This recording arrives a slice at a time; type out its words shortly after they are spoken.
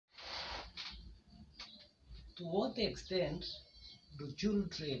To what extent do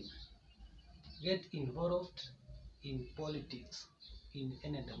children get involved in politics in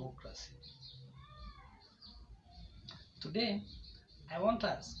any democracy? Today, I want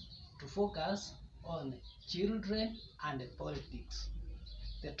us to focus on children and politics.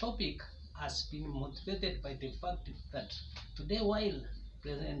 The topic has been motivated by the fact that today, while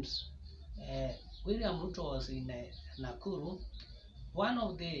President William Ruto was in Nakuru, one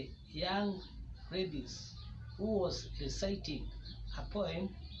of the young ladies who was reciting a poem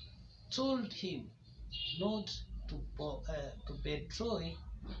told him not to betray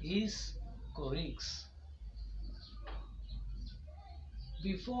his colleagues.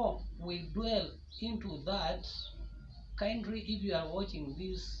 Before we dwell into that, kindly, if you are watching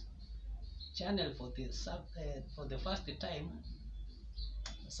this channel for the first time,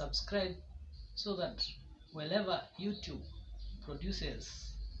 subscribe so that whenever YouTube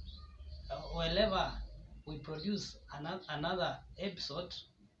produces, whenever we produce another episode,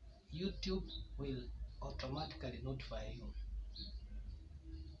 YouTube will automatically notify you.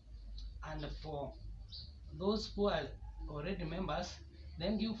 And for those who are already members,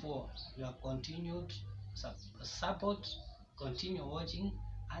 thank you for your continued support. Continue watching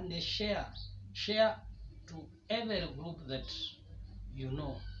and share to every group that you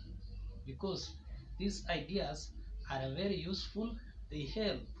know, because these ideas are very useful. They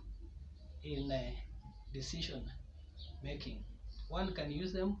help in decision making. One can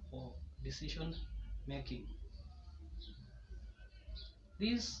use them for decision making.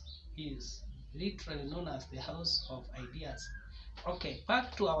 This is literally known as the house of ideas. Okay,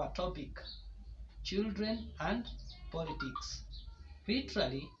 back to our topic, children and politics.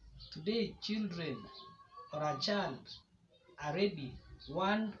 Literally, today children or a child already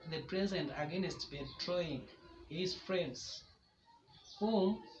warned the president against betraying his friends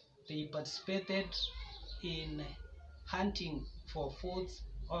whom they participated in hunting for foods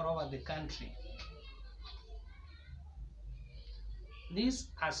all over the country. This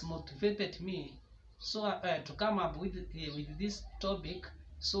has motivated me to come up with this topic,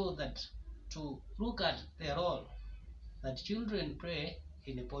 so that to look at the role that children play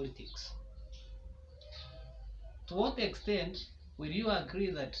in politics. To what extent will you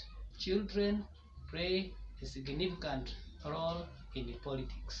agree that children play a significant role in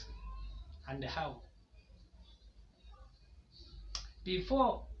politics, and how?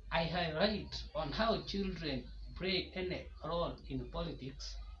 Before I highlight on how children play any role in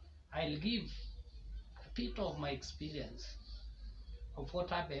politics, I'll give a bit of my experience of what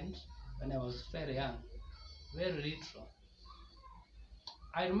happened when I was very young, very little.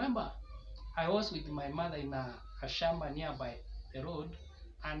 I remember I was with my mother in a shamba nearby the road,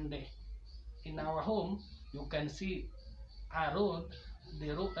 and in our home you can see a road,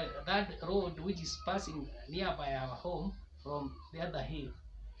 that road which is passing nearby our home from the other hill.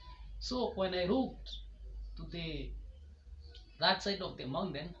 So when I looked to that side of the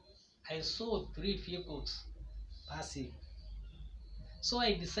mountain, I saw 3 vehicles passing. So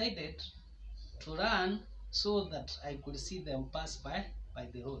I decided to run so that I could see them pass by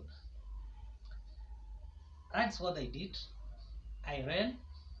the road. That's what I did. I ran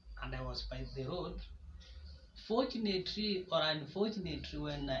and I was by the road. Fortunately or unfortunately,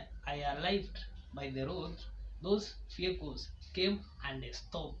 when I arrived by the road, those vehicles came and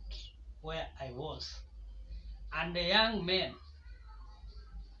stopped where I was. And the young men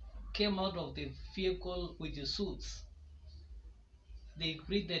came out of the vehicle with the suits. They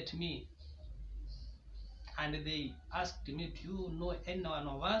greeted me and they asked me, "Do you know any one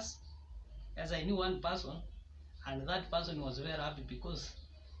of us?" As I knew one person, and that person was very happy because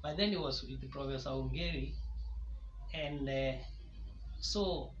by then he was with Professor Ungeri, and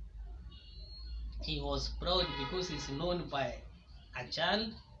so he was proud because he's known by a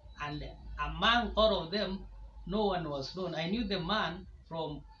child, and among all of them, no one was known. I knew the man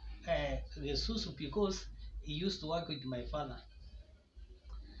from Susu because he used to work with my father.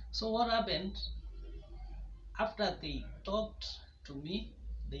 So what happened? After they talked to me,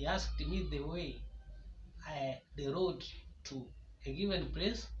 they asked me the way, the road to a given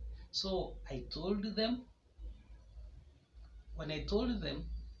place. So I told them. When I told them,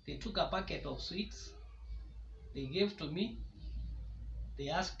 they took a packet of sweets. They gave to me. They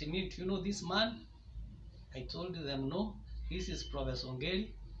asked me, "Do you know this man?" I told them, "No, this is Professor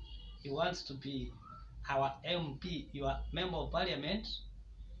Ongeri. He wants to be our MP, your member of parliament,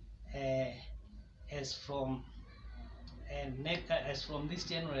 as from this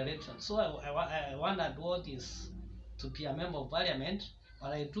general election." So I wondered what is to be a member of parliament.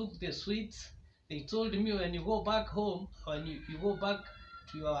 But I took the sweets. They told me, when you go back home, when you go back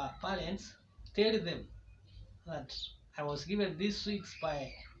to your parents, tell them that I was given these sweets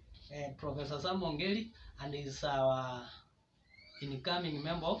by Professor Sam Ongeri, and is our incoming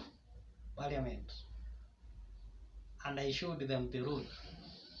member of parliament, and I showed them the road.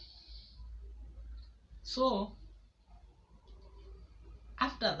 So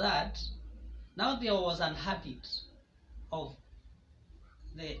after that, now there was an habit of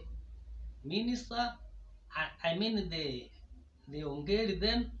the minister, I mean the Ongeri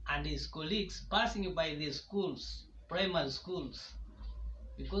then and his colleagues passing by the schools, primary schools,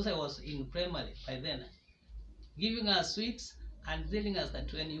 because I was in primary by then, giving us sweets and telling us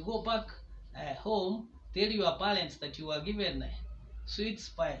that when you go back home, tell your parents that you were given sweets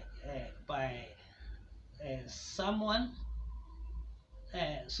by someone,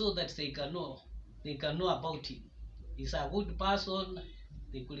 so that they can know about him. He's a good person.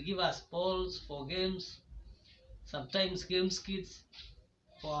 They could give us balls for games, sometimes games kits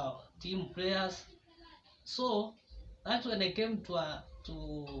for team players. So that's when I came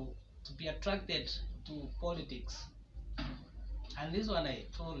to be attracted to politics. And this one I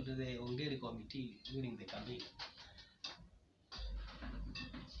told the Ongeri committee during the campaign.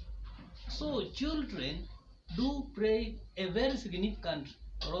 So children do play a very significant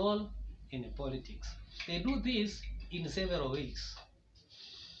role in politics. They do this in several ways.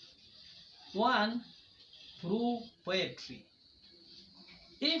 One, through poetry.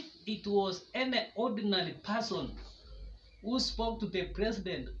 If it was any ordinary person who spoke to the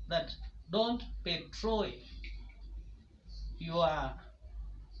president that don't betray your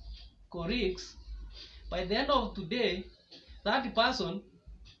colleagues, by the end of today, that person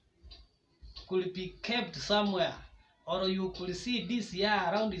could be kept somewhere, or you could see this year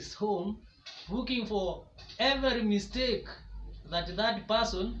around his home looking for every mistake that that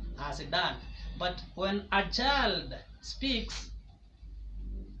person has done. But when a child speaks,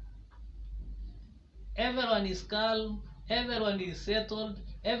 everyone is calm, everyone is settled,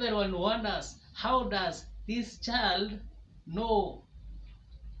 everyone wonders, how does this child know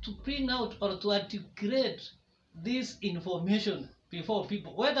to bring out or to articulate this information before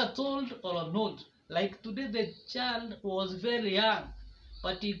people, whether told or not. Like today, the child was very young,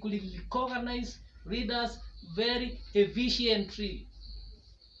 but he could recognize readers very efficiently.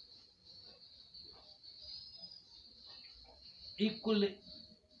 He could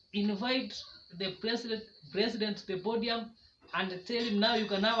invite the president to the podium and tell him, now you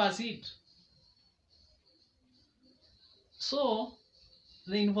can have a seat. So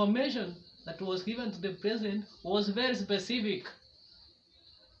the information that was given to the president was very specific,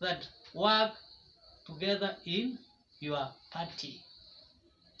 that work together in your party.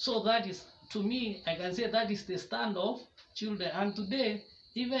 So that is, to me, I can say that is the stand of children. And today,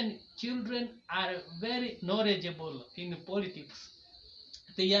 even children are very knowledgeable in politics.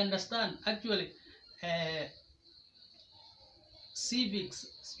 They understand actually civics,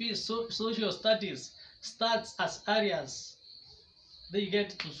 social studies starts as areas they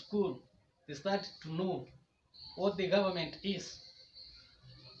get to school. They start to know what the government is.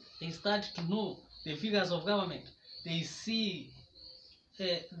 They start to know the figures of government. They see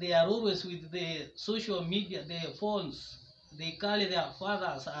they are always with the social media, their phones. They carry their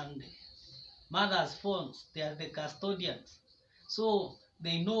fathers and mothers' phones. They are the custodians. So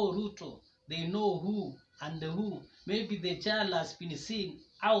they know Ruto. They know who and who. Maybe the child has been seeing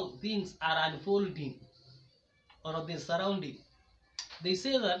how things are unfolding or the surrounding. They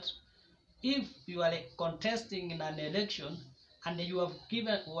say that if you are contesting in an election and you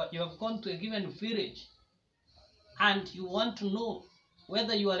have gone to a given village and you want to know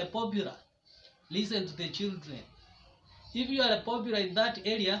whether you are popular, listen to the children. If you are popular in that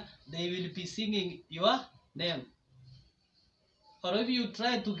area, they will be singing your name. Or if you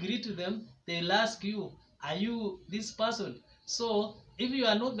try to greet them, they'll ask you, are you this person? So if you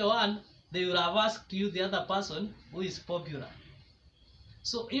are not the one, they will have asked you the other person who is popular.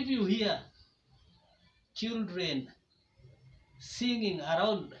 So if you hear children singing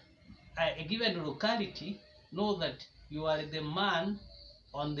around a given locality, know that you are the man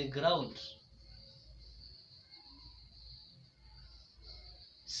on the ground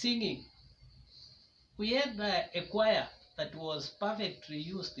singing. We had a choir that was perfectly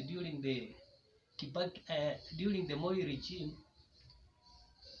used during the Moi regime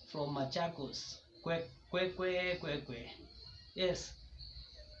from Machakos. Kwe, kwe, kwe, kwe, kwe. Yes.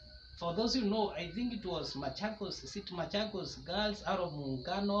 For those who know, I think it was Machakos, Machakos girls out of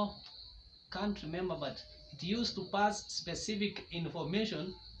Muungano, can't remember, but it used to pass specific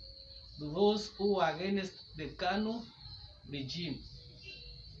information to those who were against the Kanu regime.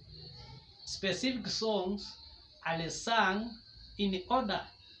 Specific songs are sung in order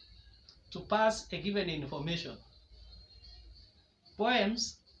to pass a given information.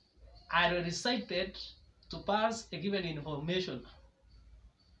 Poems are recited to pass a given information.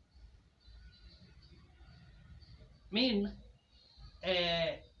 Mean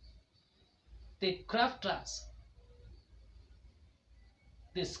the crafters,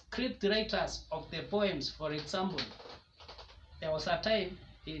 the script writers of the poems, for example, there was a time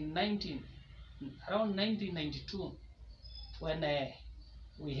in around 1992 when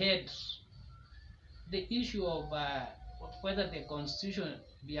we had the issue of whether the constitution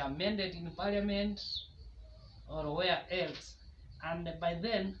be amended in parliament or where else, and by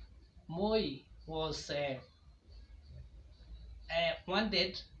then Moi was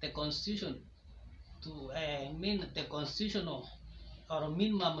wanted the constitution to mean the constitutional or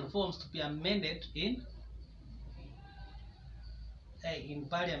minimum reforms to be amended in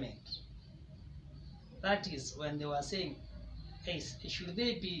parliament. That is when they were saying, hey, should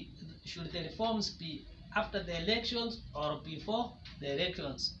the reforms be after the elections or before the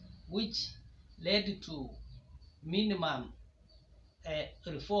elections, which led to minimum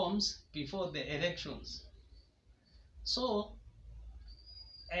reforms before the elections. So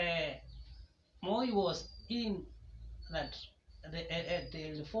Moi was in that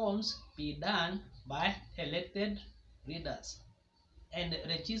the reforms be done by elected leaders, and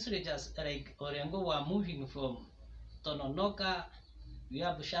legislatures like Orengo were moving from Tononoka, we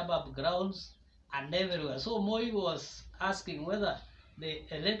have Shabab grounds and everywhere. So Moi was asking whether the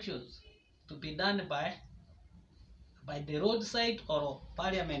elections to be done by the roadside or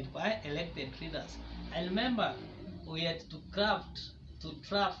parliament by elected leaders. I remember we had to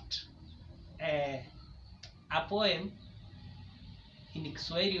draft a poem in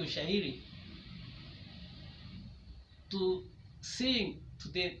Kiswahili ushairi to sing to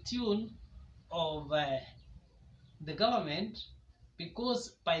the tune of the government,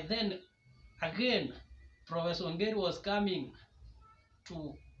 because by then again Professor Ngeri was coming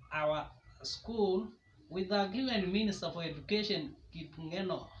to our school with a given Minister for Education,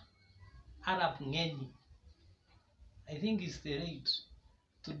 Kipngeno Arab Ngeni, I think is the rate,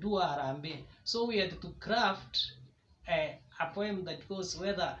 to do Arambe. So we had to craft a poem that goes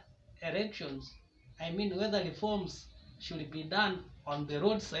whether elections, whether reforms should be done on the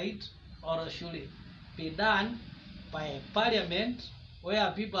roadside or should it be done by parliament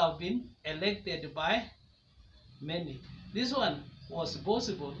where people have been elected by many. This one was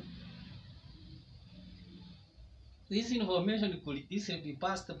possible. This information could easily be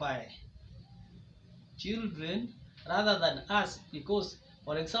passed by children rather than us, because,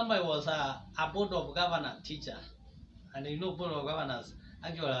 for example, I was a board of governor teacher, and you know board of governors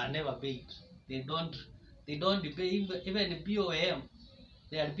actually are never paid. They don't pay even BOM.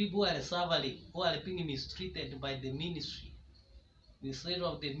 There are people who are suffering, who are being mistreated by the ministry. Instead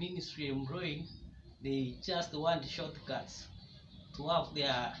of the ministry employing, they just want shortcuts to have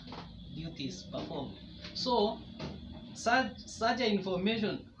their duties performed. So such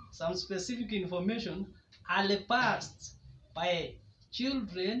information, some specific information, are passed by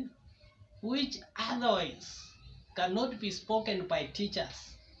children which otherwise cannot be spoken by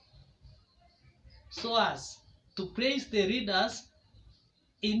teachers, so as to praise the readers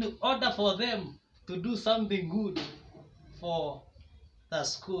in order for them to do something good for the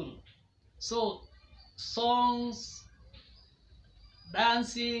school. So songs,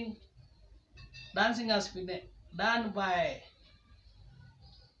 dancing has been done by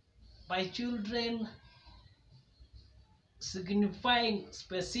children, signifying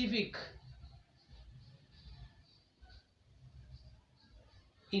specific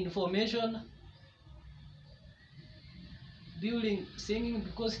information during singing,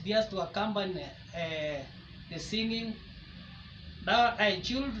 because it has to accompany the singing. Now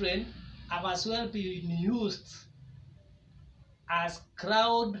children have as well been used as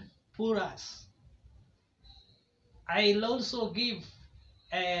crowd pullers. I'll also give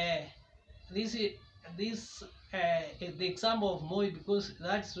the example of Moi, because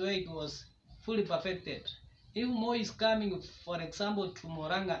that's where it was fully perfected. If Moi is coming, for example, to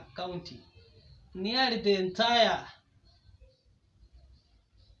Murang'a County, nearly the entire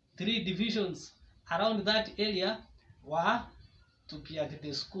 3 divisions around that area were to be at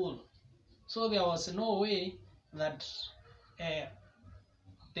the school. So there was no way that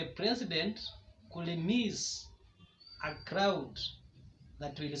the president could miss a crowd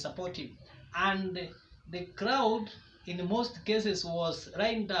that will support him. And the crowd in most cases was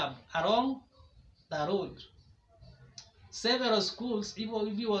lined up along the road. Several schools, even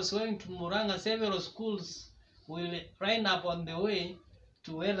if he was going to Murang'a, several schools will line up on the way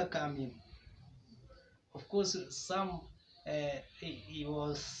to welcome him. Of course, some he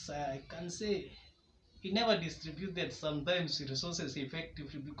was, I can say, he never distributed sometimes resources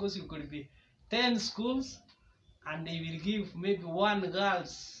effectively, because you could be 10 schools and they will give maybe one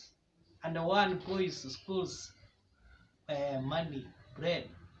girls and one boys schools money, bread,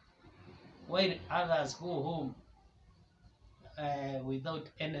 while others go home without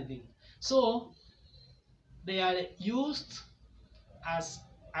anything. So they are used as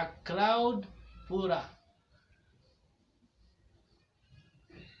a crowd puller.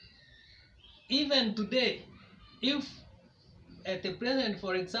 Even today, if the president,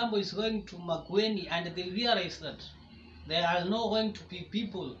 for example, is going to Makueni and they realize that there are not going to be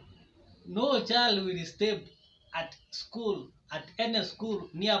people, no child will stay at school, at any school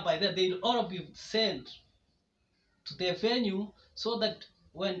nearby there, they'll all be sent to the venue, so that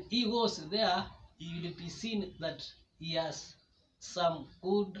when he goes there, he will be seen that he has some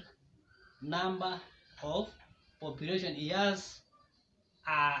good number of population. He has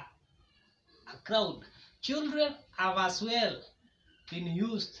a, a crowd. Children have as well been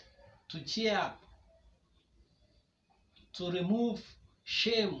used to cheer up, to remove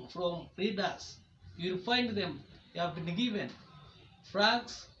shame from readers. You'll find them, they have been given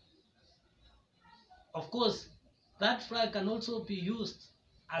flags. Of course, that flag can also be used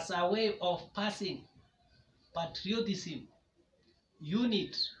as a way of passing patriotism,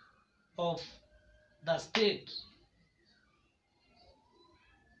 unit of the state.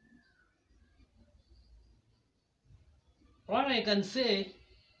 What I can say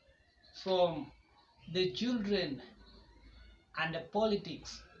from the children and the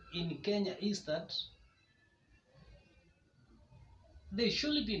politics in Kenya is that they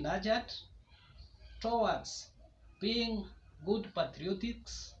should be nurtured towards being good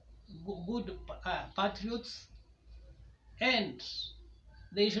patriotics, good patriots, and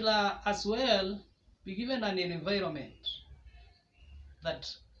they should as well be given an environment that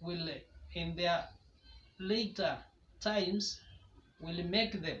will, in their later times, will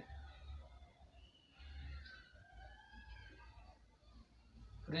make them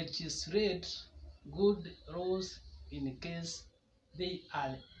register good roles in case they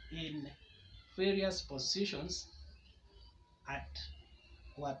are in various positions at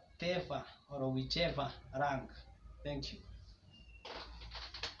whatever or whichever rank. Thank you.